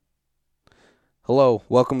Hello,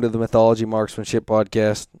 welcome to the Mythology Marksmanship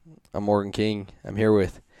Podcast. I'm Morgan King. I'm here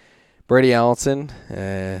with Brady Allinson.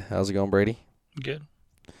 How's it going, Brady? Good.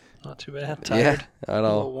 Not too bad. Tired. Yeah, I A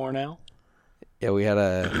know. little worn out. Yeah, we had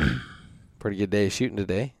a pretty good day of shooting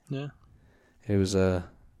today. Yeah. It was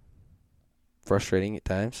frustrating at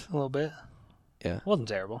times. A little bit. Yeah. It wasn't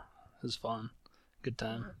terrible. It was fun. Good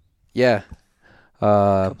time. Yeah.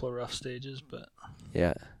 A couple of rough stages, but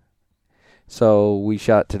Yeah. So we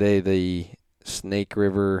shot today the Snake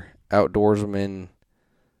River Outdoorsman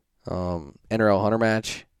NRL Hunter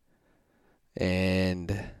match,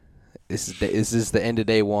 and this is the end of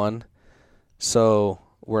day one. So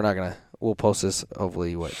we'll post this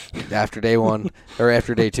hopefully after day one or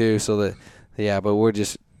after day two. But we're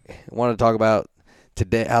just want to talk about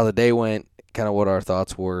today how the day went, kind of what our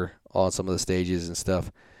thoughts were on some of the stages and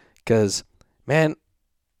stuff. Because man,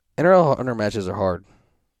 NRL Hunter matches are hard.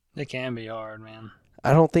 they can be hard, man.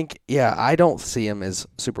 I don't see them as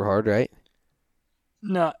super hard, right?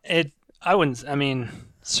 No, I wouldn't. I mean,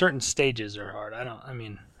 certain stages are hard. I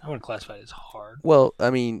wouldn't classify it as hard. Well, I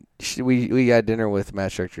mean, we got dinner with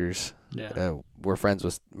match directors. Yeah. We're friends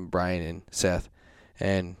with Brian and Seth,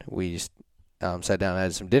 and we just sat down and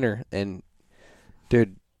had some dinner. And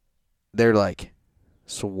dude, they're like,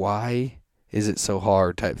 "So why is it so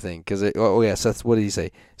hard?" type thing. Because Seth, what did he say?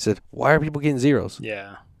 He said, "Why are people getting zeros?"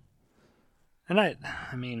 Yeah. And I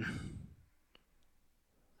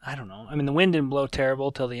don't know. I mean, the wind didn't blow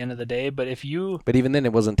terrible till the end of the day, but But even then,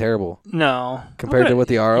 it wasn't terrible No. compared to what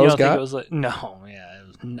the ROs got. It was it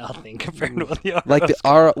was nothing compared to what the ROs Like the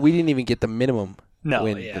got. we didn't even get the minimum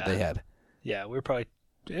wind yeah. that they had. Yeah, it was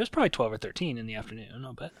probably 12 or 13 in the afternoon,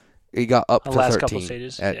 I'll bet. It got up The to last 13 couple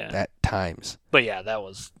stages, at times. But yeah, the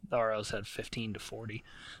ROs had 15 to 40.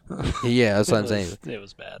 Yeah, that's what I'm saying. It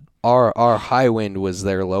was bad. Our high wind was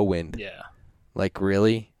their low wind. Yeah. Like,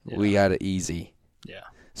 really? Yeah. We got it easy. Yeah.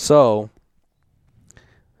 So,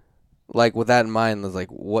 like, with that in mind, it's like,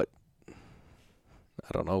 what?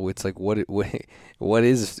 I don't know. It's like, what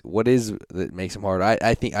is that makes them hard?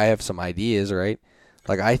 I think I have some ideas, right?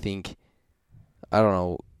 Like, I don't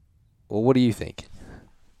know. Well, what do you think?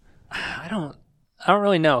 I don't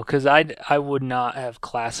really know, because I would not have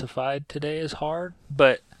classified today as hard,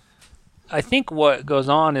 but I think what goes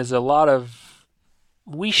on is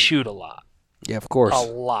we shoot a lot. Yeah, of course. A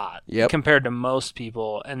lot. Yep. Compared to most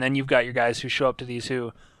people. And then you've got your guys who show up to these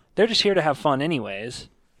who, they're just here to have fun anyways.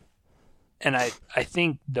 And I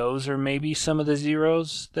think those are maybe some of the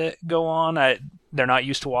zeros that go on. They're not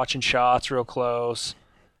used to watching shots real close.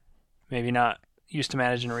 Maybe not used to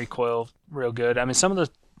managing recoil real good. I mean, some of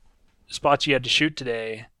the spots you had to shoot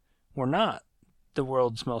today were not the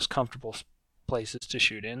world's most comfortable places to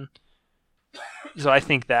shoot in. So I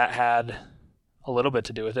think that had a little bit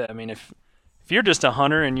to do with it. I mean, if you're just a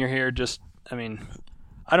hunter and you're here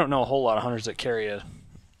I don't know a whole lot of hunters that carry a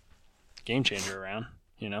game changer around,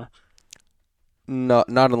 you know? Not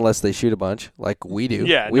unless they shoot a bunch, like we do.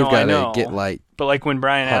 Yeah, We've got I know. to get light. But like when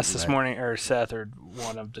Brian asked hunting this that. morning, or Seth, or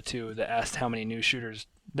one of the two that asked how many new shooters,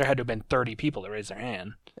 there had to have been 30 people that raised their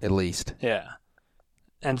hand. At least. Yeah.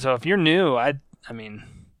 And so if you're new,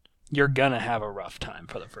 you're going to have a rough time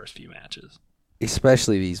for the first few matches.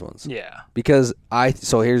 Especially these ones. Yeah. Because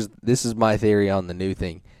this is my theory on the new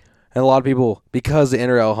thing. And a lot of people, because the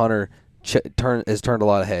NRL hunter has turned a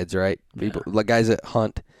lot of heads, right? People, like guys that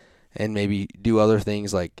hunt and maybe do other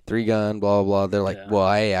things like 3-gun, blah, blah, blah. They're like, well,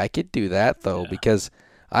 I could do that, though, because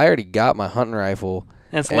I already got my hunting rifle.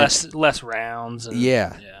 And it's less rounds. And,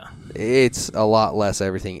 yeah. It's a lot less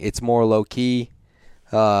everything. It's more low-key.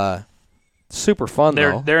 Super fun,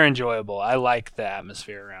 though. They're enjoyable. I like the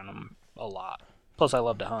atmosphere around them a lot. Plus, I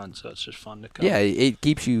love to hunt, so it's just fun to come. Yeah, it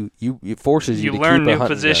keeps it forces you to keep a learn new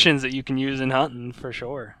hunting positions that you can use in hunting, for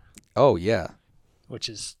sure. Oh, yeah.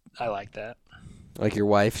 I like that. Like your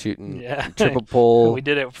wife shooting Yeah. triple pull. We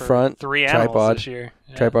did it for front, 3 animals tripod, this year.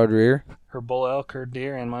 Yeah. Tripod rear. Her bull elk, her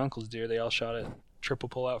deer, and my uncle's deer, they all shot it triple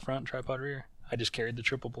pull out front, tripod rear. I just carried the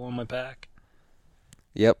triple pull in my pack.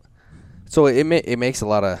 Yep. So it makes a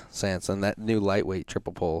lot of sense. And that new lightweight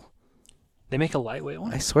triple pull. They make a lightweight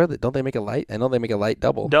one? I swear that don't they make a light? I know they make a light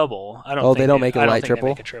double. Double. I don't. Oh, think they don't make a light triple?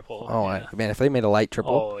 They make a triple. Oh, yeah. man, if they made a light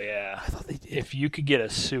triple. Oh yeah. I thought they did. If you could get a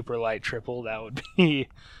super light triple, that would be.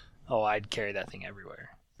 Oh, I'd carry that thing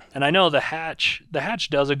everywhere. And I know the hatch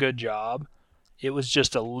does a good job. It was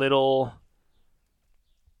just a little,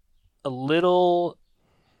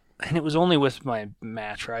 and it was only with my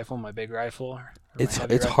match rifle, my big rifle.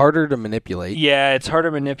 It's harder to manipulate. Yeah, it's harder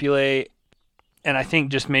to manipulate. And I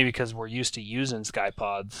think just maybe because we're used to using sky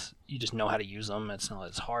pods, you just know how to use them. It's not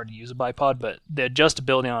as hard to use a bipod, but the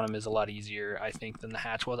adjustability on them is a lot easier, I think, than the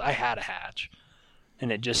hatch was. I had a hatch,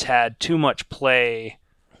 and it just had too much play.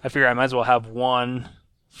 I figure I might as well have one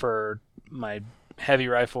for my heavy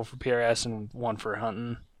rifle for PRS and one for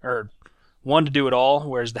hunting, or one to do it all,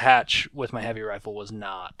 whereas the hatch with my heavy rifle was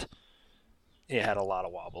not. It had a lot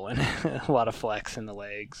of wobble and a lot of flex in the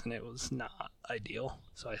legs, and it was not ideal.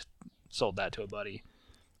 So I sold that to a buddy.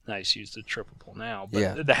 And I just use the triple pull now.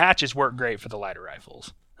 But the hatches work great for the lighter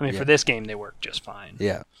rifles. I mean, for this game, they work just fine.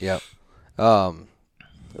 Yeah, yeah.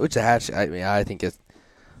 Which the hatch, I mean, I think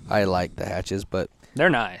I like the hatches, but they're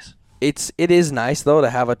nice. It is nice, though, to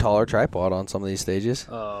have a taller tripod on some of these stages.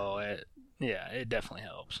 Oh, it definitely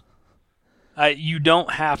helps. You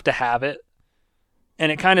don't have to have it.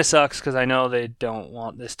 And it kind of sucks because I know they don't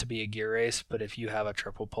want this to be a gear race, but if you have a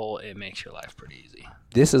triple pull, it makes your life pretty easy.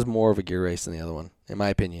 This is more of a gear race than the other one, in my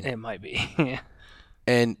opinion. It might be.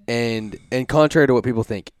 And contrary to what people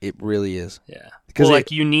think, it really is. Yeah.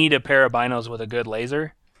 Because you need a pair of binos with a good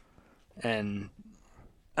laser. And,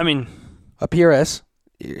 I mean... A PRS,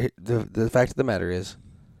 the fact of the matter is,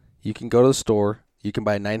 you can go to the store, you can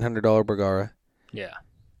buy a $900 Bergara. Yeah.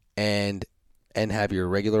 And have your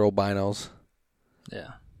regular old binos.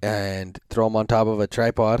 Yeah. And throw them on top of a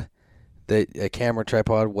tripod, a camera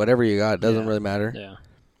tripod, whatever you got, it doesn't really matter. Yeah.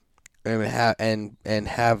 And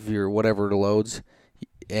have your whatever loads,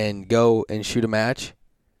 and go and shoot a match,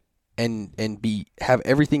 and have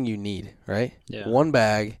everything you need, right? Yeah. One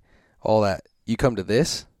bag, all that. You come to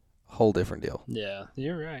this, whole different deal. Yeah,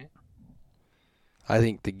 you're right. I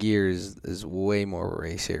think the gear is way more of a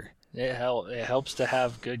race here. It helps to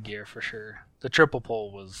have good gear for sure. The triple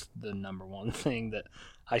pull was the number one thing that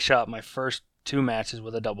I shot my first 2 matches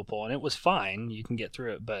with a double pull, and it was fine. You can get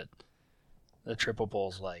through it, but the triple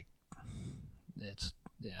pull's like, it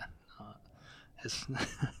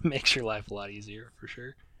makes your life a lot easier for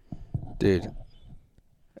sure. Dude.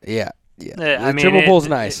 Yeah. The triple pull's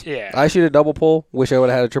nice. Yeah. I shoot a double pull. Wish I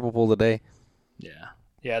would have had a triple pull today. Yeah.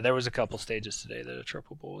 Yeah, there was a couple stages today that a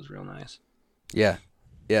triple pull was real nice. Yeah.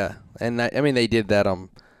 Yeah. And I mean, they did that on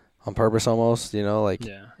purpose almost, like.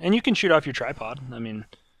 Yeah. And you can shoot off your tripod. I mean.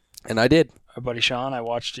 And I did. Our buddy Sean, I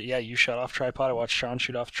watched it. Yeah, you shot off tripod. I watched Sean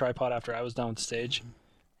shoot off tripod after I was done with the stage.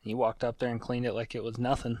 He walked up there and cleaned it like it was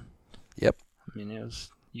nothing. Yep. I mean,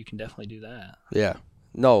 you can definitely do that. Yeah.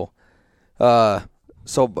 No. But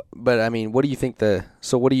I mean, what do you think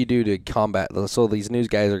what do you do to combat, so these news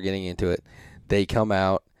guys are getting into it. They come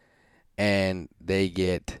out and they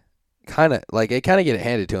get kind of get it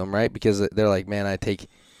handed to them, right? Because they're like, man, I take,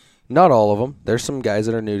 not all of them. There's some guys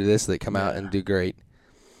that are new to this that come out and do great.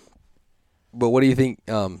 But what do you think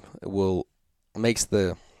makes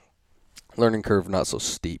the learning curve not so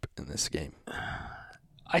steep in this game?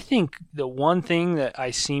 I think the one thing that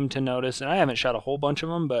I seem to notice, and I haven't shot a whole bunch of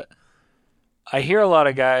them, but I hear a lot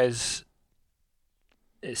of guys,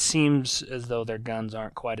 it seems as though their guns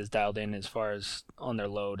aren't quite as dialed in as far as on their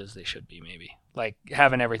load as they should be, maybe. Like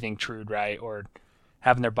having everything trued right, or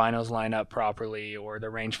having their binos line up properly, or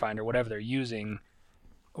their rangefinder, whatever they're using.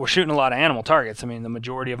 We're shooting a lot of animal targets. I mean, the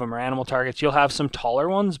majority of them are animal targets. You'll have some taller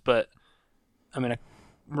ones, but, I mean, a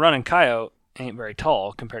running coyote ain't very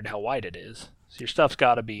tall compared to how wide it is. So your stuff's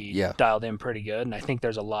got to be dialed in pretty good, and I think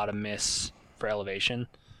there's a lot of miss for elevation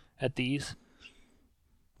at these.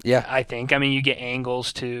 Yeah. I think. I mean, you get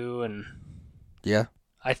angles, too, and... Yeah.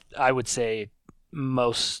 I would say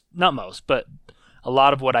not most, but a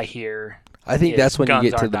lot of what I hear... I think that's when you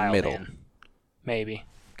get to the middle. Maybe.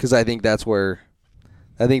 Because I think that's what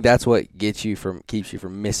keeps you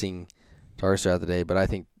from missing targets throughout the day. But I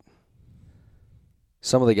think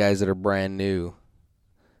some of the guys that are brand new...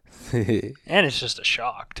 and it's just a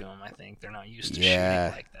shock to them, I think. They're not used to shooting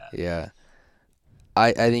like that. Yeah.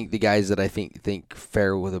 I think the guys that I think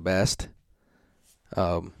fare with the best...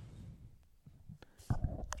 I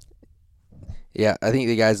think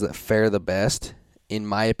the guys that fare the best, in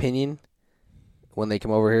my opinion, when they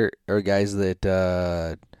come over here, are guys that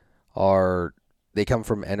they come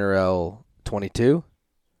from NRL 22.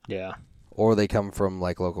 Yeah. Or they come from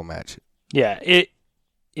local match. Yeah.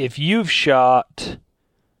 If you've shot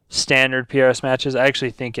standard PRS matches, I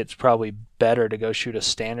actually think it's probably better to go shoot a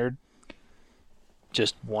standard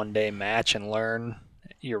just one-day match and learn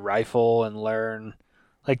your rifle and learn...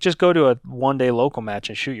 just go to a one-day local match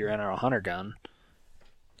and shoot your NRL Hunter gun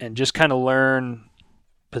and just kind of learn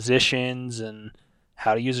positions and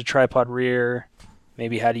how to use a tripod rear,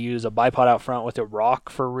 maybe how to use a bipod out front with a rock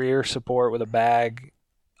for rear support with a bag.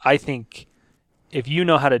 I think if you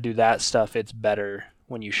know how to do that stuff, it's better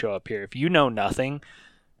when you show up here. If you know nothing,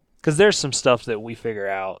 because there's some stuff that we figure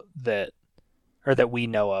out that we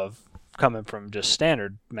know of coming from just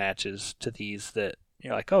standard matches to these that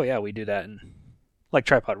you're like, oh yeah, we do that, and like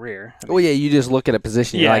tripod rear. Oh yeah, you just look at a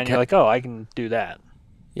position. Yeah, You're and you're like, oh, I can do that.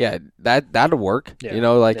 yeah, that'll work. Yeah.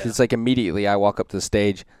 It's like immediately I walk up to the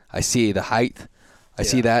stage, I see the height, I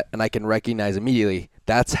see that, and I can recognize immediately.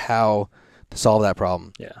 That's how to solve that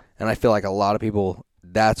problem. Yeah. And I feel like a lot of people,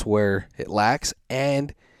 that's where it lacks.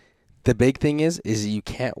 And the big thing is you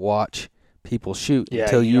can't watch people shoot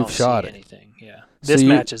until you you've don't shot see it. anything. Yeah. So This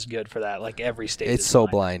match is good for that. Like every stage. It's is so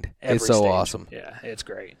blind. It's so stage. awesome. Yeah, it's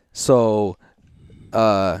great. So,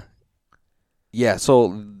 so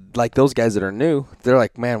like those guys that are new, they're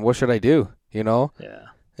like, man, what should I do? Yeah.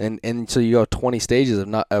 And so you go 20 stages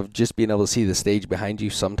of just being able to see the stage behind you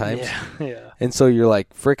sometimes. Yeah. And so you're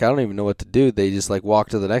like, frick, I don't even know what to do. They just like walk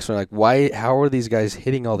to the next one. Like, why? How are these guys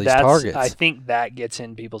hitting all these targets? I think that gets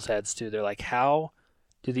in people's heads too. They're like, how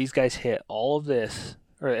do these guys hit all of this?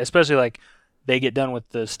 Or especially like they get done with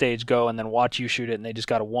the stage go and then watch you shoot it and they just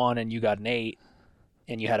got a 1 and you got an 8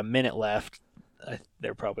 and you had a minute left.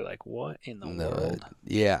 They're probably like, what in the world?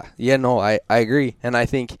 Yeah. No, I agree. And I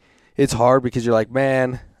think it's hard because you're like,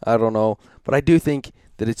 man, I don't know. But I do think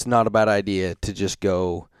that it's not a bad idea to just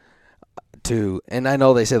go to, and I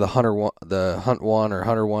know they say the Hunt one or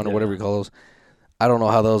Hunter one or whatever you call those. I don't know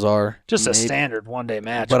how those are. Just a standard 1-day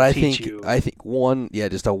match. But I think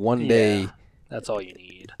just a 1 day. That's all you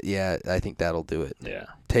need. Yeah, I think that'll do it. Yeah.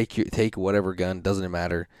 Take whatever gun, doesn't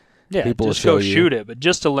matter. Yeah, people just show go you. shoot it. But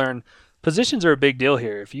just to learn, positions are a big deal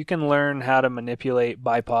here. If you can learn how to manipulate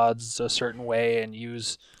bipods a certain way and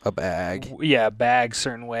use a bag. Yeah, bag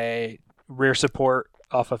certain way, rear support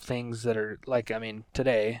off of things that are like,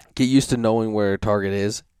 today. Get used to knowing where a target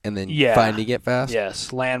is and then finding it fast.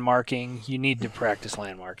 Yes, landmarking. You need to practice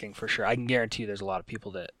landmarking for sure. I can guarantee you there's a lot of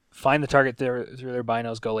people that find the target through their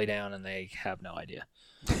binos, go lay down, and they have no idea.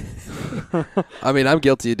 I'm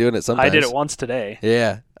guilty of doing it sometimes. I did it once today.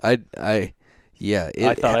 Yeah, I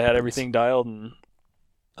thought I had everything dialed, and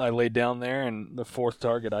I laid down there, and the fourth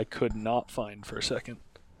target I could not find for a second.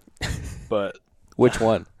 But which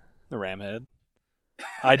one? The ram head.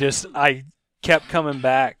 I kept coming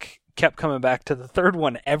back to the third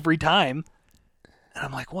one every time, and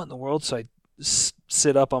I'm like, what in the world? So I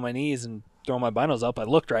sit up on my knees and throw my binos up. I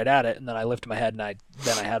looked right at it, and then I lifted my head, and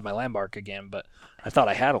then I had my landmark again. But I thought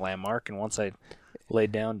I had a landmark, and once I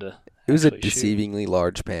laid down to it was a deceivingly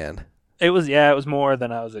large pan. It was more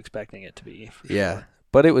than I was expecting it to be. Yeah, sure.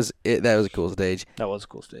 But that was a cool stage. That was a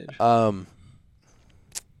cool stage.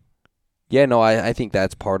 Yeah, no, I think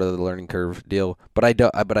that's part of the learning curve deal. But I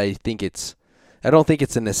don't think it's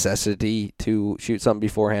a necessity to shoot something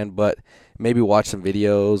beforehand. But maybe watch some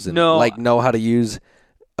videos and know how to use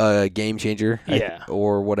a game changer,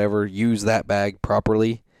 or whatever. Use that bag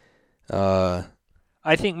properly.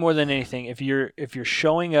 I think more than anything, if you're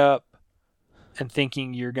showing up and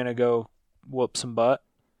thinking you're gonna go whoop some butt,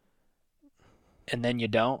 and then you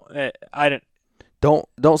don't,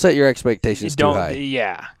 Don't set your expectations too high.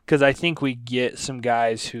 Yeah, because I think we get some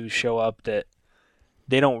guys who show up that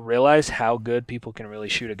they don't realize how good people can really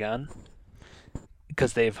shoot a gun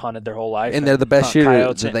because they've hunted their whole life and they're the best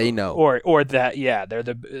shooter that they know. Or that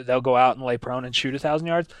they'll go out and lay prone and shoot 1,000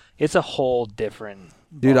 yards. It's a whole different.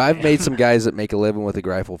 Dude, I've made some guys that make a living with a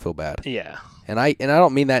rifle feel bad. Yeah, and I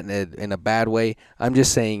don't mean that in a bad way. I'm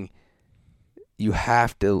just saying you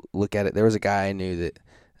have to look at it. There was a guy I knew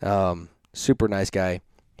that. Super nice guy.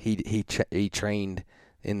 He trained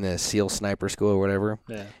in the SEAL sniper school or whatever.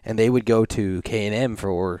 Yeah. And they would go to K&M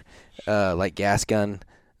for like gas gun,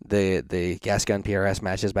 the gas gun PRS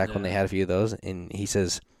matches back when they had a few of those. And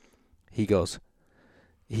he goes,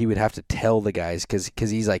 he would have to tell the guys because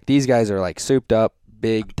he's like, these guys are like souped up,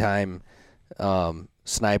 big time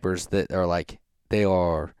snipers that are like they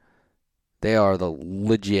are the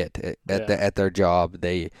legit at their job.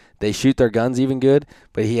 They shoot their guns even good,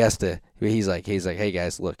 but he's like, hey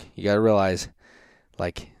guys, look, you got to realize,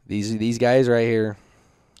 like these guys right here,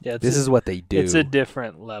 this is what they do. It's a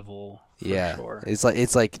different level. For sure. It's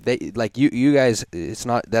like they like you guys. That's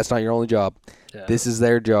not your only job. Yeah. This is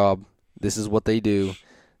their job. This is what they do.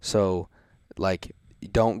 So, like,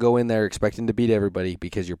 don't go in there expecting to beat everybody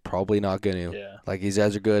because you're probably not going to. Yeah. Like, these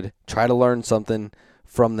guys are good. Try to learn something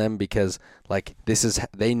from them because, like,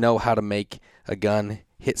 they know how to make a gun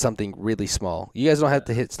hit something really small. You guys don't have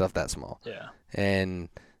to hit stuff that small. Yeah. And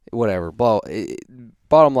whatever.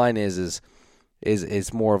 Bottom line is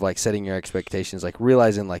more of like setting your expectations, like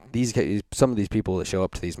realizing like some of these people that show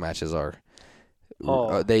up to these matches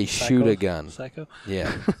they shoot a gun. Psycho.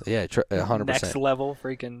 Yeah. 100%. Next level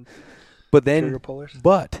freaking. But then,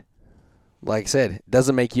 like I said, it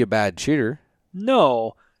doesn't make you a bad shooter.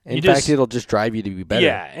 No. In fact, it'll just drive you to be better.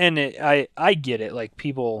 Yeah, and I get it. Like,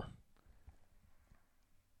 people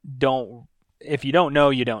don't if you don't know,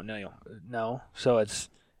 you don't know. No. So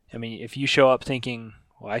if you show up thinking,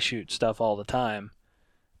 well, I shoot stuff all the time,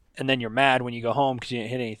 and then you're mad when you go home because you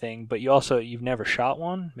didn't hit anything, but you've never shot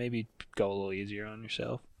one, maybe go a little easier on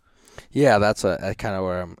yourself. Yeah, that's kind of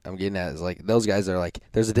where I'm getting at. Is like those guys are like,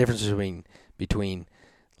 there's a difference between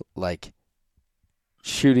like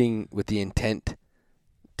shooting with the intent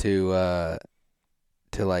to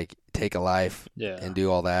like take a life and do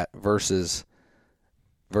all that versus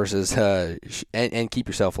and keep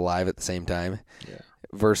yourself alive at the same time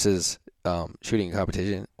versus shooting a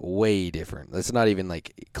competition. Way different. That's not even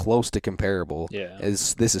like close to comparable. Yeah.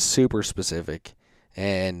 This is super specific,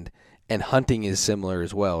 and hunting is similar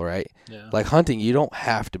as well, right? Yeah. Like hunting, you don't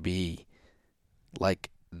have to be like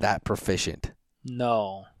that proficient.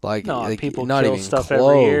 No. Like people not kill even stuff close.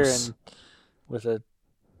 every year and with a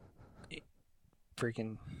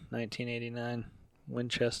freaking 1989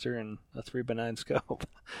 Winchester and a 3x9 scope.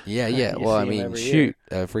 Yeah. Well, I mean, shoot,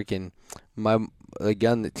 freaking the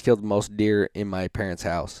gun that killed the most deer in my parents'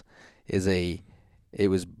 house it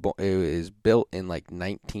was built in like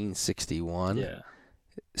 1961. Yeah.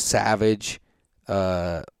 Savage,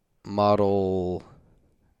 model.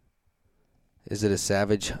 Is it a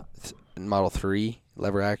Savage Model 3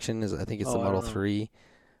 lever action? I think it's the Model 3,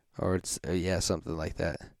 or it's something like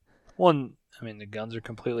that. Well, I mean, the guns are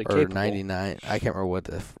completely capable. Or 99. I can't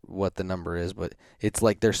remember what the number is, but it's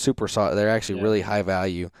like they're super solid. They're actually really high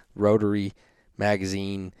value. Rotary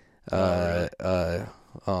magazine, lever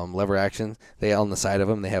action. They on the side of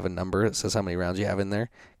them, they have a number. It says how many rounds you have in there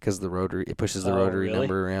because it pushes the rotary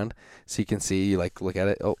number around, so you can see. You like look at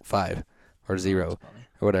it. 5 or 0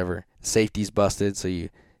 or whatever. Safety's busted, so you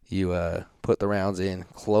put the rounds in,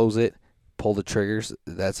 close it, pull the triggers.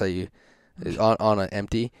 That's how you on an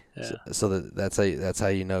empty. Yeah. So that's how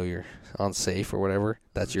you know you're on safe or whatever.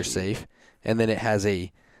 That's your safe. And then it has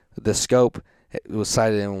the scope. It was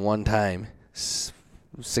sighted in one time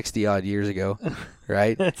 60 odd years ago,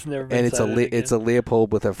 right? It's never been it's a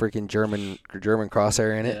Leopold with a freaking German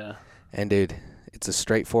crosshair in it. Yeah. And dude, it's a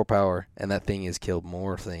straight 4-power, and that thing has killed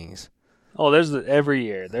more things. Oh, every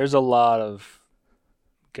year there's a lot of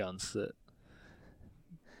guns that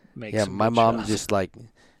make. Yeah, some my good mom shots. just like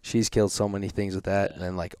she's killed so many things with that, and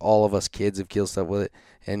then like all of us kids have killed stuff with it,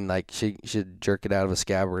 and like she should jerk it out of a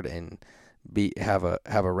scabbard and have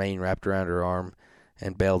a rein wrapped around her arm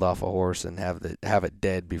and bailed off a horse and have it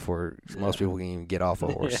dead before most people can even get off a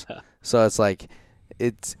horse. Yeah. So it's like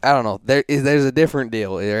I don't know. There's a different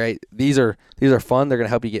deal, right? These are fun. They're gonna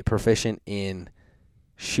help you get proficient in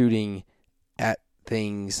shooting at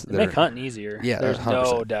things. They make hunting easier. Yeah, there's 100%.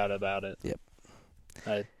 no doubt about it. Yep.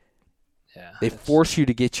 They force you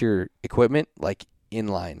to get your equipment like in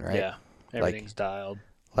line, right? Yeah, everything's dialed.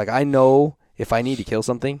 Like I know if I need to kill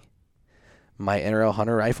something, my NRL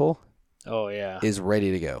hunter rifle is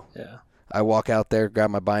ready to go. Yeah. I walk out there,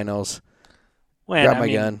 grab my binos, grab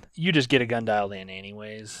my gun. You just get a gun dialed in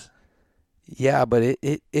anyways. Yeah, but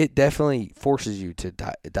it definitely forces you to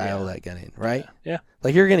dial that gun in, right? Yeah.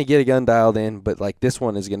 Like you're going to get a gun dialed in, but like this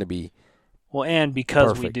one is going to be well, and because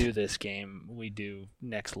perfect. we do this game, we do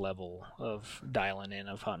next level of dialing in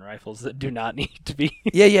of hunting rifles that do not need to be.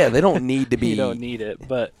 Yeah, they don't need to be. You don't need it,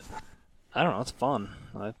 but I don't know. It's fun.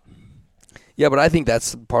 Yeah, but I think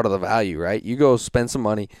that's part of the value, right? You go spend some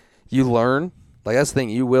money, you learn. Like that's the thing,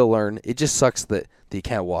 you will learn. It just sucks that you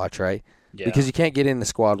can't watch, right? Yeah. Because you can't get in the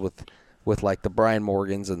squad with like the Brian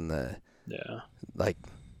Morgans and the like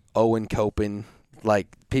Owen Copen, like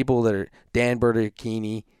people that are Dan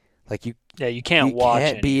Bertocchini. Like you can't watch.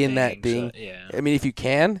 Can't be in that thing. So, I mean,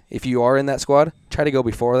 if you are in that squad, try to go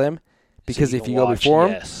before them, because if you go before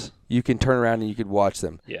them, you can turn around and you could watch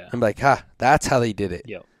them. Yeah. And be like, that's how they did it.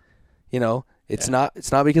 Yep. You know, it's not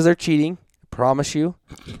because they're cheating. I promise you.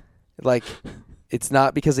 Like, it's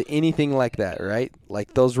not because of anything like that, right?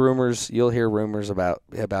 Like those rumors, you'll hear rumors about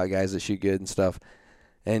guys that shoot good and stuff,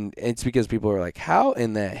 and it's because people are like, how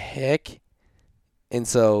in the heck? And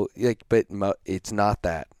so, like, but it's not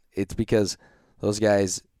that. It's because those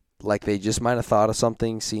guys, like, they just might have thought of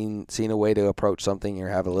something, seen a way to approach something, or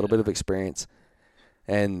have a little bit of experience,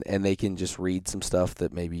 and they can just read some stuff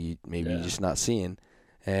that maybe you're just not seeing,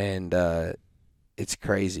 and it's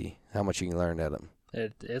crazy how much you can learn at them.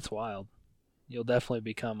 It's wild. You'll definitely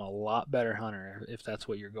become a lot better hunter if that's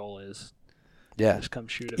what your goal is. Yeah. Just come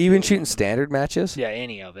shoot. Even shooting standard matches. Yeah,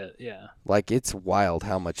 any of it. Yeah. Like it's wild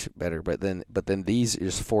how much better. But then these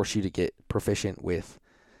just force you to get proficient with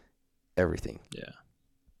everything. Yeah.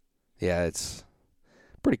 Yeah, it's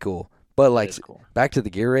pretty cool. But like cool. Back to the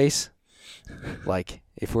gear race. Like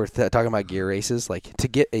if we're talking about gear races, like to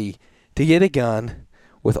get a gun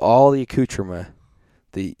with all the accoutrement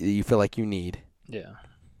that you feel like you need Yeah.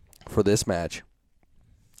 for this match,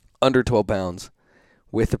 under 12 pounds,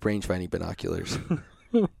 with the range-finding binoculars,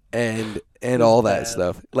 and all that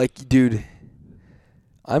stuff. Like, dude,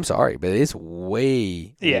 I'm sorry, but it's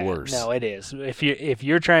way worse. No, it is. If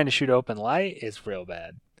you're trying to shoot open light, it's real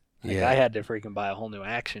bad. Like, I had to freaking buy a whole new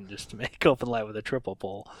action just to make open light with a triple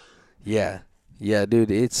pull. Yeah,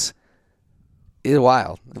 dude, it's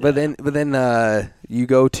wild. But then you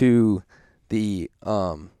go to the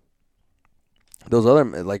those other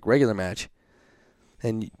like regular match,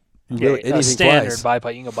 and really, a standard flies.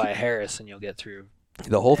 bipod, you can go buy a Harris and you'll get through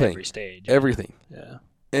the whole thing, every stage, everything. Yeah,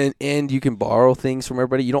 and you can borrow things from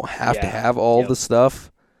everybody. You don't have to have all the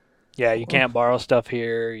stuff. Yeah, you can't borrow stuff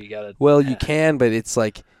here. You gotta. Well, you can, but it's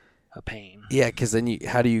like a pain. Yeah, because then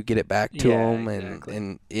how do you get it back to them? Exactly.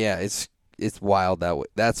 And it's wild that way.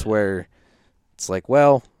 That's where it's like,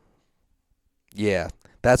 well, yeah,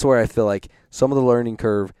 that's where I feel like some of the learning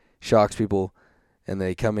curve shocks people, and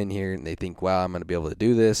they come in here and they think, wow, I'm going to be able to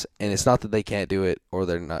do this, and it's not that they can't do it or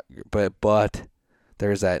they're not, but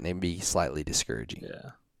there's that, and it can be slightly discouraging.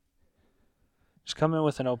 Yeah. Just come in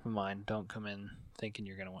with an open mind. Don't come in thinking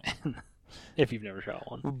you're going to win if you've never shot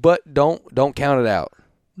one. But don't count it out.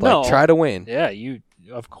 Like, try to win. Yeah, you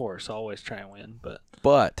of course always try and win, but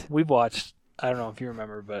we've watched. I don't know if you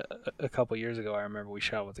remember, but a couple years ago, I remember we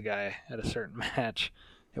shot with a guy at a certain match.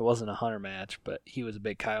 It wasn't a hunter match, but he was a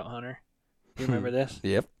big coyote hunter. You remember this?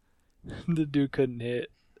 Yep. The dude couldn't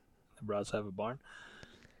hit the broadside of a barn.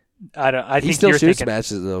 I think he still you're shoots thinking,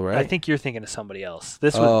 matches though, right? I think you're thinking of somebody else.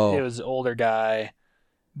 It was an older guy,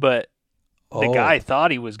 but the guy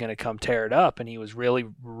thought he was going to come tear it up, and he was really,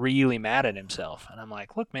 really mad at himself. And I'm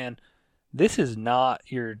like, look, man, this is not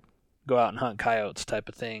your go out and hunt coyotes type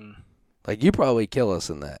of thing. Like, you probably kill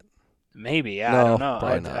us in that. Maybe, yeah, no,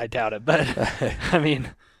 I don't know. I doubt it. But, I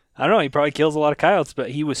mean, I don't know. He probably kills a lot of coyotes,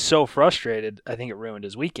 but he was so frustrated, I think it ruined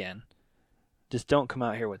his weekend. Just don't come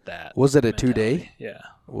out here with that. Was it a 2-day? Yeah.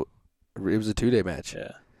 It was a 2-day match.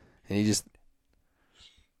 Yeah. And he just...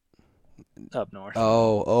 Up north.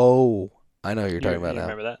 Oh. I know what you're talking about now.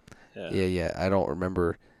 Remember that? Yeah. I don't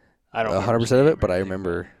remember 100% of it, but I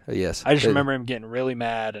remember, yes. I just remember him getting really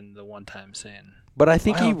mad and the one time saying... But I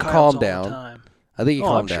think he calmed down. I think he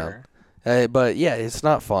calmed down. Sure. But, yeah, it's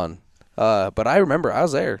not fun. But I remember, I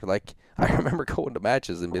was there. Like, I remember going to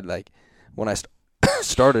matches and being like, when I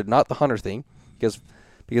started, not the hunter thing, because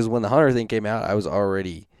when the hunter thing came out, I was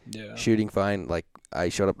already shooting fine. Like, I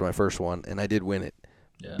showed up to my first one, and I did win it.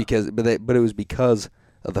 Yeah. But it was because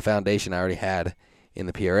of the foundation I already had in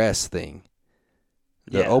the PRS thing,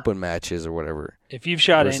 the open matches or whatever. If you've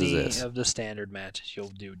shot any of the standard matches, you'll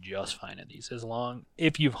do just fine at these.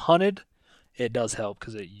 If you've hunted, it does help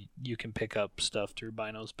because you can pick up stuff through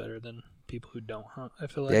binos better than people who don't hunt. I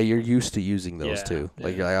feel like. Yeah, you're used to using those too.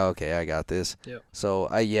 Like, you're like, oh, okay, I got this. Yep. So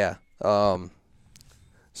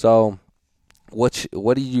So what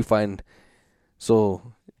did you find? So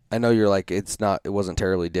I know you're like, it wasn't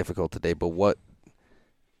terribly difficult today, but what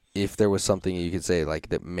if there was something you could say like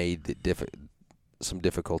that made some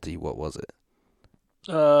difficulty? What was it?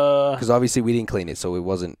 Because obviously we didn't clean it, so it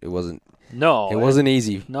wasn't. No, it wasn't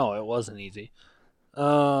easy. No, it wasn't easy.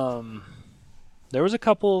 There was a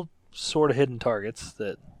couple sort of hidden targets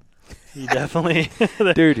that you definitely,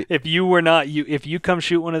 dude. If you come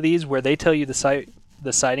shoot one of these where they tell you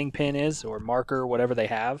the sighting pin is or marker, whatever they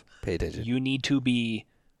have, pay attention. You need to be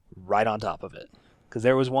right on top of it. Because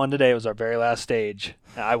there was one today, it was our very last stage,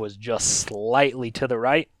 and I was just slightly to the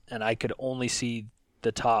right, and I could only see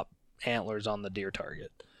the top antlers on the deer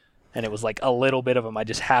target. And it was like a little bit of them. I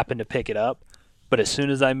just happened to pick it up. But as soon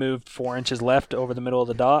as I moved 4 inches left over the middle of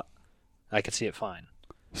the dot, I could see it fine.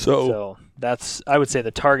 So that's, I would say,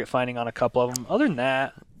 the target finding on a couple of them. Other than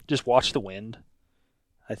that, just watch the wind.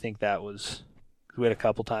 I think that was, we had a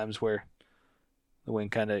couple times where the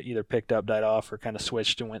wind kind of either picked up, died off, or kind of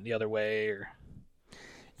switched and went the other way.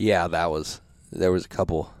 Yeah, there was a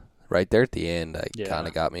couple right there at the end. Kind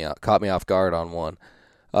of caught me off guard on one.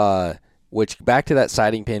 Which, back to that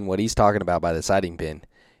sighting pin, what he's talking about by the sighting pin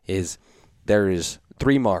is there is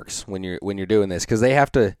 3 marks when you're doing this, because they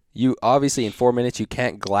have to. You obviously in 4 minutes you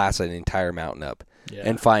can't glass an entire mountain up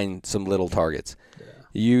and find some little targets.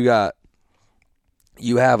 Yeah.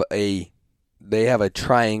 They have a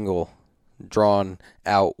triangle drawn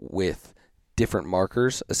out with different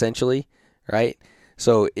markers essentially, right?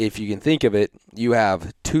 So if you can think of it, you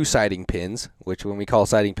have 2 sighting pins, which when we call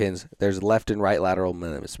sighting pins, there's left and right lateral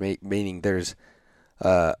minimus, meaning there's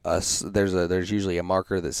there's usually a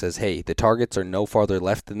marker that says, hey, the targets are no farther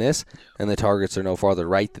left than this, and the targets are no farther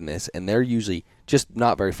right than this, and they're usually just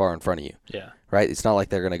not very far in front of you. Yeah. Right? It's not like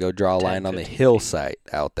they're going to go draw a 10, line on the 15 hillside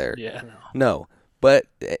out there. Yeah. No. But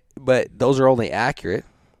those are only accurate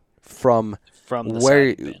from the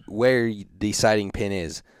where the sighting pin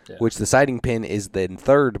is, yeah. which the sighting pin is the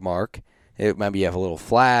third mark. It might be you have a little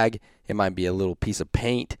flag. It might be a little piece of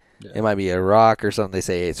paint. Yeah. It might be a rock or something. They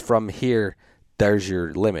say it's from here. There's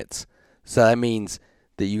your limits. So that means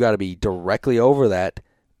that you got to be directly over that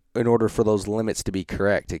in order for those limits to be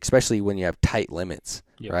correct, especially when you have tight limits,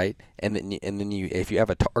 yep. right? And then you, if you have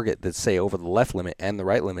a target that's say over the left limit and the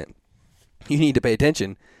right limit, you need to pay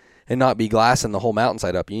attention and not be glassing the whole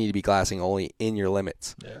mountainside up. You need to be glassing only in your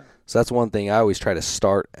limits. Yeah. So that's one thing I always try to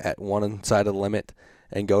start at one side of the limit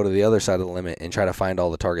and go to the other side of the limit and try to find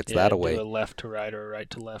all the targets that way. Do a left to right or a right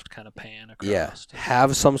to left kind of pan across. Yeah,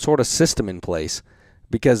 have some sort of system in place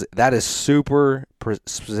because that is super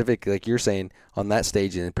specific, like you're saying, on that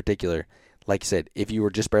stage in particular. Like you said, if you were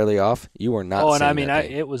just barely off, you were not seeing that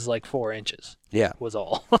thing. It was like 4 inches. Yeah. Was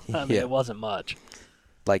all. I mean, yeah. It wasn't much.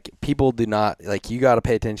 Like, people do not, like, you got to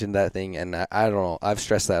pay attention to that thing, and I don't know, I've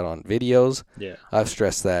stressed that on videos. Yeah. I've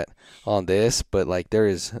stressed that on this, but, like, there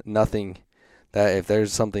is nothing that if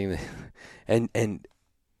there's something, and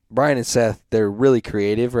Brian and Seth, they're really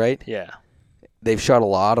creative, right? Yeah. They've shot a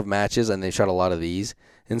lot of matches, and they've shot a lot of these,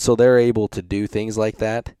 and so they're able to do things like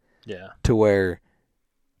that. Yeah. To where,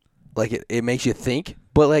 like, it makes you think,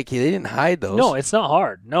 but, like, they didn't hide those. No, it's not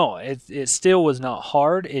hard. No, it still was not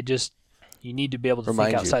hard. It just, you need to be able to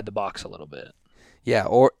think outside the box a little bit. Yeah,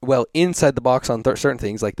 or, well, inside the box on certain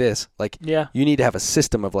things like this. Like, yeah. You need to have a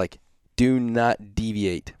system of, like, do not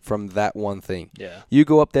deviate from that one thing. Yeah. You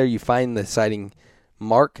go up there, you find the sighting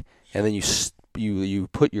mark, and then you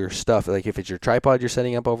put your stuff, like if it's your tripod you're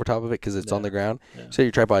setting up over top of it because it's on the ground, set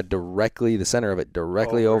your tripod directly, the center of it,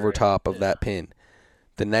 directly over top of that pin.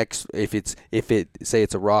 The next, if say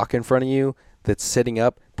it's a rock in front of you that's sitting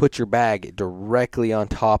up, put your bag directly on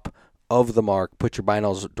top of the mark, put your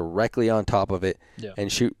binos directly on top of it,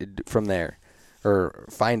 and shoot from there, or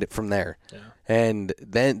find it from there. Yeah. And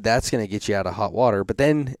then that's going to get you out of hot water. But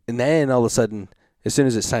then all of a sudden, as soon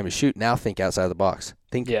as it's time to shoot, now think outside the box.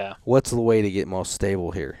 Think, what's the way to get most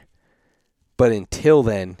stable here? But until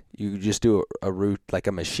then, you just do a route like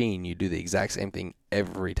a machine. You do the exact same thing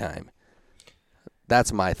every time.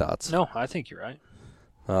 That's my thoughts. No, I think you're right.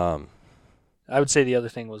 I would say the other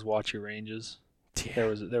thing was watch your ranges.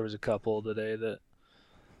 Yeah. There was a couple today that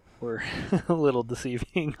were a little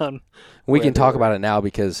deceiving on. We can talk about it now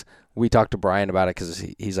because we talked to Brian about it because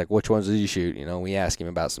he's like, which ones did you shoot? You know, we asked him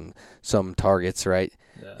about some targets, right?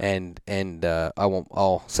 Yeah. And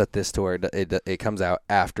I'll set this to where it comes out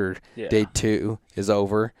after day 2 is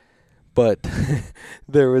over. But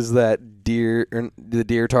there was that the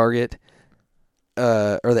deer target,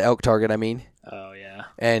 or the elk target, I mean. Oh yeah.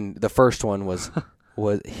 And the first one was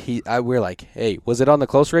we're like, hey, was it on the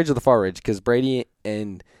close range or the far range? Because Brady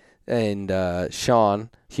and Sean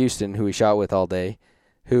Houston, who we shot with all day,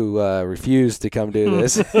 who refused to come do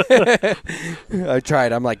this. I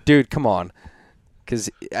tried. I'm like, dude, come on. Because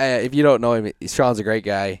if you don't know him, Sean's a great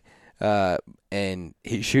guy, and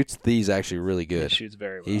he shoots these actually really good. He shoots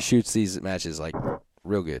very well. He shoots these matches like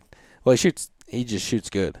real good. Well, he just shoots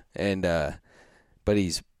good, and but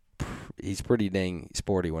he's pretty dang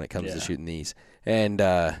sporty when it comes to shooting these. And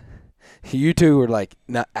you two were like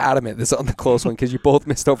not adamant this is on the close one because you both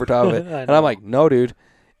missed over top of it. And I'm like, no, dude,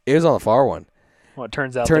 it was on the far one. Well, it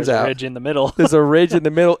turns out there's a ridge in the middle. There's a ridge in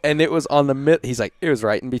the middle, and it was on the mid. He's like, it was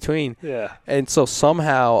right in between. Yeah. And so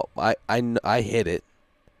somehow I hit it.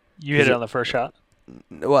 You hit it on the first shot?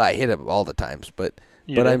 Well, I hit it all the times, but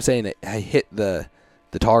I'm saying that I hit the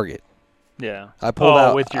target. Yeah. I pulled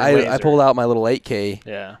out with your laser. I pulled out my little 8K.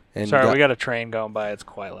 Yeah. Sorry, we got a train going by. It's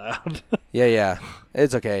quite loud. Yeah.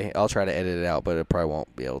 It's okay. I'll try to edit it out, but it probably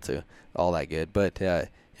won't be able to all that good. But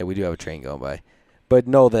we do have a train going by. But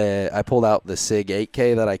no, I pulled out the SIG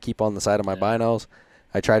 8K that I keep on the side of my binos.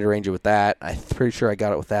 I tried to range it with that. I'm pretty sure I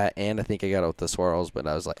got it with that, and I think I got it with the swirls. But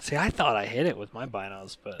I was like, see, I thought I hit it with my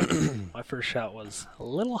binos, but my first shot was a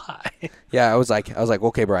little high. Yeah, I was like,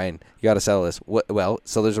 okay, Brian, you got to settle this. Well,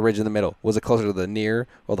 so there's a ridge in the middle. Was it closer to the near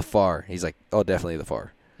or the far? He's like, oh, definitely the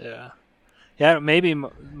far. Yeah. Maybe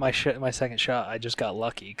my second shot, I just got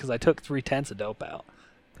lucky because I took 3/10 of dope out.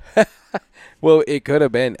 Well, it could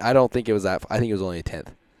have been. I don't think it was that. I think it was only a 10th.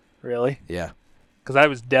 Really? Yeah. Because I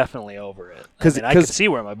was definitely over it. I could see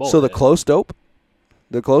where my bullet. So the close dope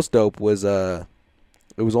was for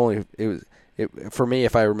me,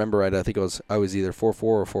 if I remember right, I think I was either 4.4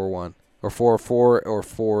 or 4.1. or 4.4 or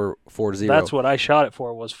 4.40. That's what I shot it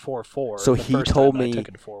for, was 4.4. So the he first told time I me took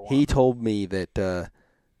it to 4.1. he told me that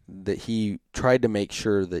he tried to make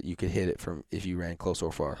sure that you could hit it from if you ran close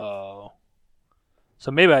or far. Oh.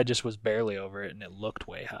 So maybe I just was barely over it and it looked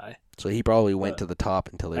way high. So he probably went to the top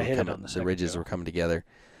until they were coming, the ridges were coming together.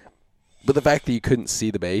 But the fact that you couldn't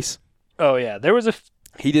see the base. Oh yeah, there was a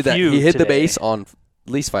he did that. He hit the base on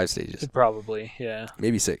at least 5 stages. Probably, yeah.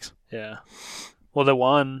 Maybe 6. Yeah. Well, the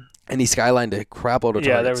one. And he skylined a crap load of targets.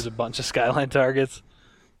 Yeah, there was a bunch of skyline targets.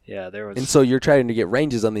 Yeah, there was. And so you're trying to get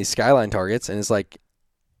ranges on these skyline targets, and it's like,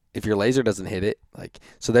 if your laser doesn't hit it, like,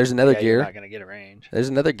 so there's another gear. You're not going to get a range. There's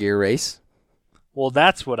another gear race. Well,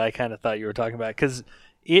 that's what I kind of thought you were talking about, because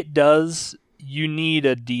it does. You need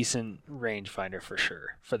a decent rangefinder for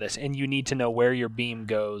sure for this, and you need to know where your beam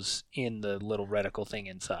goes in the little reticle thing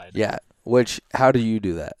inside. Yeah. Which, how do you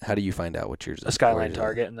do that? How do you find out what yours is? A skyline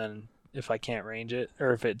target, and then if I can't range it,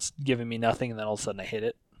 or if it's giving me nothing, and then all of a sudden I hit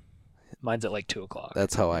it. Mine's at like 2:00.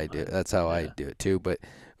 That's how I do it. That's how I do it too. But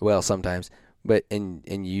sometimes. But and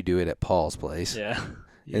you do it at Paul's place. Yeah.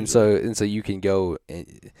 And so you can go.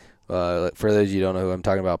 For those of you who don't know who I'm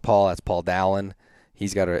talking about, Paul. That's Paul Dallin.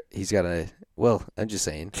 He's got a. Well, I'm just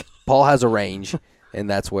saying, Paul has a range, and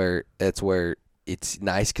that's where it's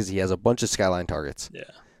nice because he has a bunch of skyline targets. Yeah.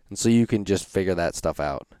 And so you can just figure that stuff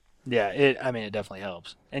out. Yeah, it definitely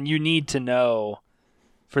helps. And you need to know,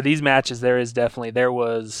 for these matches, there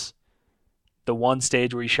was the one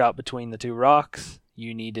stage where you shot between the two rocks.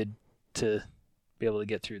 You needed to be able to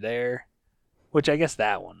get through there, which I guess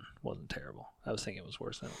that one wasn't terrible. I was thinking it was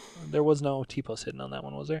worse than there was no T-post hitting on that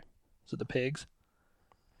one, was there? Was it the pigs?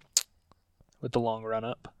 With the long run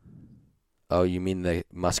up? Oh, you mean the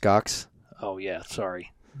muskox? Oh, yeah,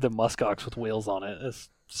 sorry. The muskox with wheels on it, as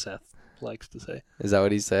Seth likes to say. Is that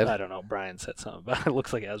what he said? I don't know. Brian said something about it. It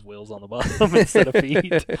looks like it has wheels on the bottom instead of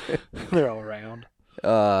feet. They're all round.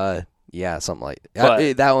 Yeah, something like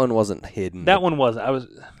that. That one wasn't hidden. That one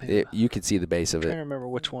wasn't. You could see the base of it. I can't remember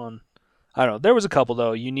which one. I don't know. There was a couple,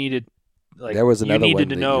 though. You needed... there was another you one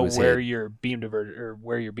needed to know where hit. your beam diverted or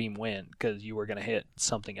where your beam went, because you were going to hit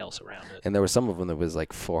something else around it. And there were some of them that was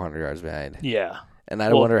like 400 yards behind. Yeah. And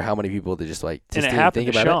I wonder how many people that just like and it happened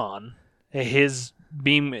to Sean. His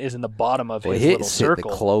beam is in the bottom of his little circle.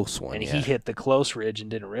 Hit the close one, and he hit the close ridge and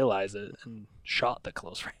didn't realize it and shot the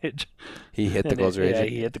close ridge. He hit the close ridge. Yeah,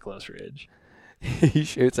 he hit the close ridge. He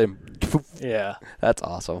shoots him. Yeah. That's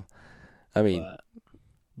awesome. I mean,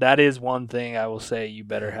 that is one thing I will say. You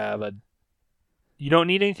better have a. You don't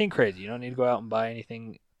need anything crazy. You don't need to go out and buy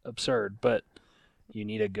anything absurd, but you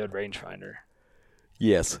need a good rangefinder.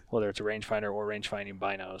 Yes. Whether it's a rangefinder or rangefinding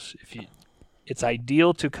binos. It's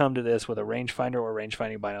ideal to come to this with a rangefinder or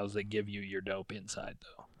rangefinding binos that give you your dope inside,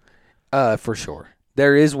 though. For sure.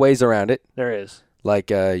 There is ways around it. There is.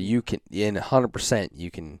 Like you can, in 100%,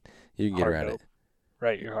 you can get around dope. it.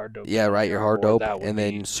 Right, your hard dope. Yeah, right, your hard dope, and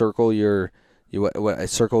then circle your.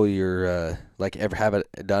 Circle your have it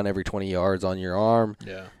done every 20 yards on your arm.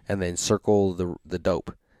 Yeah. And then circle the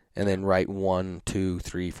dope, and then write 1, 2,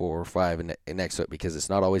 3, 4, 5 and next to it, because it's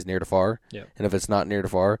not always near to far. Yeah. And if it's not near to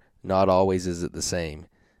far, not always is it the same.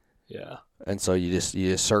 Yeah. And so you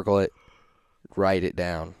just circle it, write it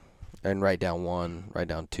down, and write down 1, write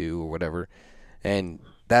down 2 or whatever, and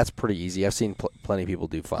that's pretty easy. I've seen plenty of people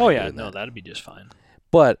do fine. Oh yeah, that'd be just fine.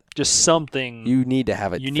 But just something you need to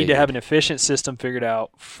have it. You need to have an efficient system figured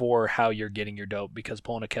out for how you're getting your dope, because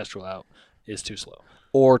pulling a Kestrel out is too slow.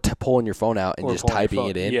 Or pulling your phone out and just typing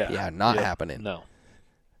it in. Yeah, not happening. No.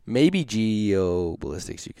 Maybe geo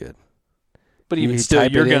ballistics you could. But even still,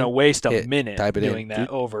 you're going to waste a minute doing that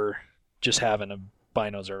over just having a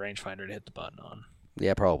binos or a rangefinder to hit the button on.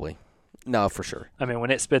 Yeah, probably. No, for sure. I mean,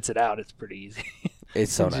 when it spits it out, it's pretty easy.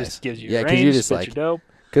 It's so it nice. It just gives you range, spits your dope.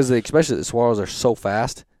 Because especially the swallows are so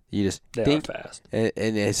fast, you just think, are fast. And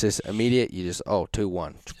it's just immediate. You just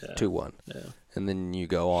 2-1, 2-1, yeah, and then you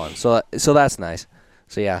go on. So that's nice.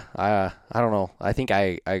 So yeah, I don't know. I think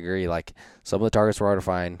I agree. Like, some of the targets were hard to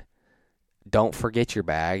find. Don't forget your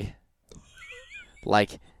bag.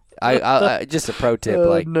 Like, I just a pro tip.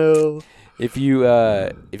 No. If you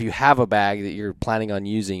have a bag that you're planning on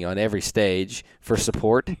using on every stage for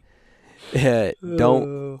support,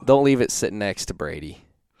 don't leave it sitting next to Brady.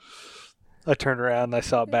 I turned around and I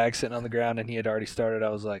saw a bag sitting on the ground and he had already started. I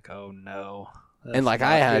was like, oh no. And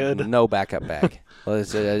I had no backup bag.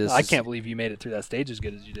 I can't believe you made it through that stage as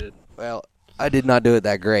good as you did. Well, I did not do it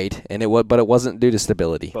that great, and but it wasn't due to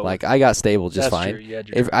stability. But I got stable just fine.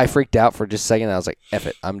 True. I freaked out for just a second. I was like, F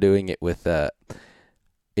it. I'm doing it with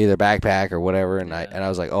either backpack or whatever, and I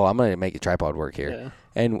was like, oh, I'm going to make the tripod work here. Yeah.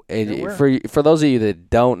 And There for those of you that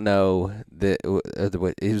don't know, it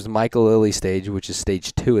was Michael Lilly stage, which is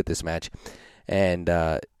stage 2 at this match, and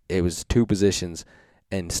it was 2 positions,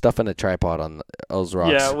 and stuffing a tripod on those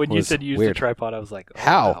rocks. Yeah, when you said use weird. the tripod, I was like, oh,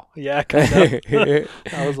 how? Wow. Yeah, kind of.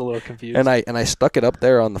 I was a little confused. And I stuck it up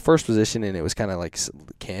there on the first position, and it was kind of like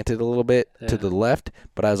canted a little bit to the left,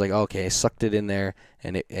 but I was like, okay, I sucked it in there,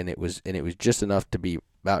 and it was just enough to be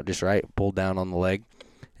about just right, pulled down on the leg.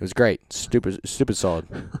 It was great. Stupid solid.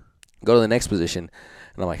 Go to the next position,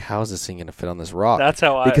 and I'm like, how is this thing going to fit on this rock? That's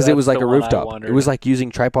how Because it was like a rooftop. It was like using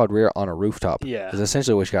tripod rear on a rooftop. Yeah. Is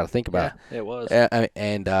essentially what you got to think about. Yeah, it was.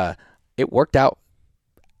 And it worked out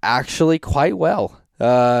actually quite well.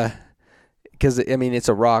 Because, I mean, it's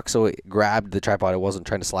a rock, so it grabbed the tripod. It wasn't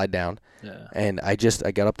trying to slide down. Yeah. And I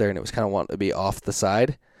got up there, and it was kind of wanting to be off the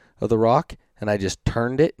side of the rock, and I just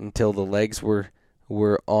turned it until the legs were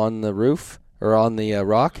on the roof or on the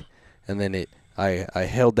rock, and then I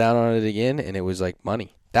held down on it again, and it was like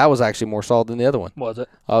money. That was actually more solid than the other one. Was it?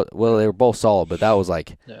 Well, they were both solid, but that was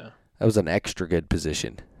like that was an extra good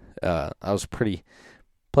position. I was pretty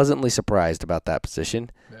pleasantly surprised about that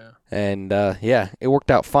position. Yeah. And it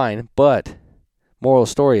worked out fine. But moral of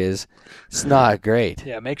the story is, it's not great.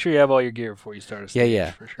 Yeah, make sure you have all your gear before you start a stage.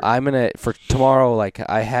 Yeah. For sure. I'm gonna for tomorrow. Like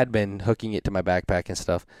I had been hooking it to my backpack and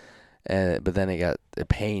stuff, but then it got a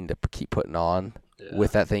pain to keep putting on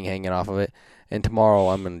with that thing hanging off of it. And tomorrow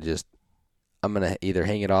I'm gonna either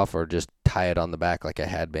hang it off or just tie it on the back like I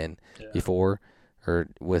had been before, or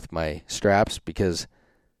with my straps, because,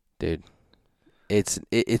 dude,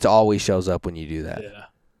 it always shows up when you do that. Yeah.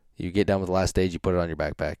 You get done with the last stage, you put it on your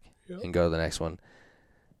backpack and go to the next one.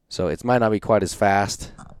 So it might not be quite as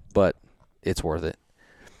fast, but it's worth it.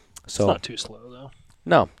 So it's not too slow though.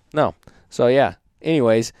 No. So yeah.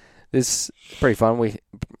 Anyways, this is pretty fun. It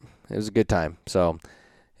was a good time. So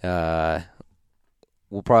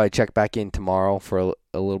we'll probably check back in tomorrow for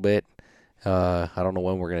a little bit. I don't know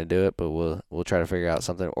when we're gonna do it, but we'll try to figure out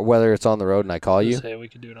something, or whether it's on the road and I call you. Say we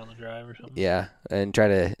could do it on the drive or something. Yeah, and try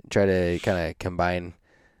to kind of combine.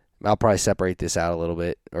 I'll probably separate this out a little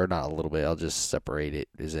bit, or not a little bit. I'll just separate it.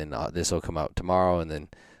 As in, this will come out tomorrow, and then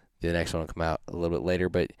the next one will come out a little bit later.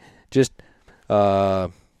 But just,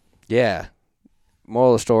 yeah.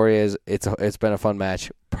 Moral of the story is, it's been a fun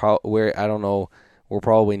match. I don't know. We're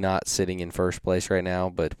probably not sitting in first place right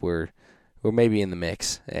now, but we're maybe in the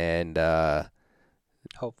mix, and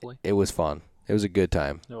hopefully it was fun. It was a good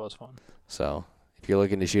time. It was fun. So if you're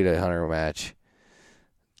looking to shoot a hunter match,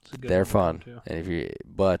 they're fun. And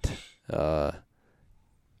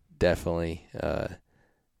definitely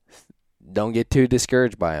don't get too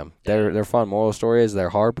discouraged by them. They're fun. Moral of the story is, they're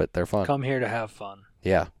hard, but they're fun. Come here to have fun.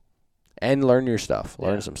 Yeah, and learn your stuff.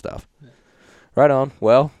 Learn some stuff. Yeah. Right on.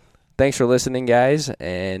 Well, thanks for listening, guys,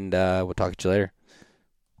 and we'll talk to you later.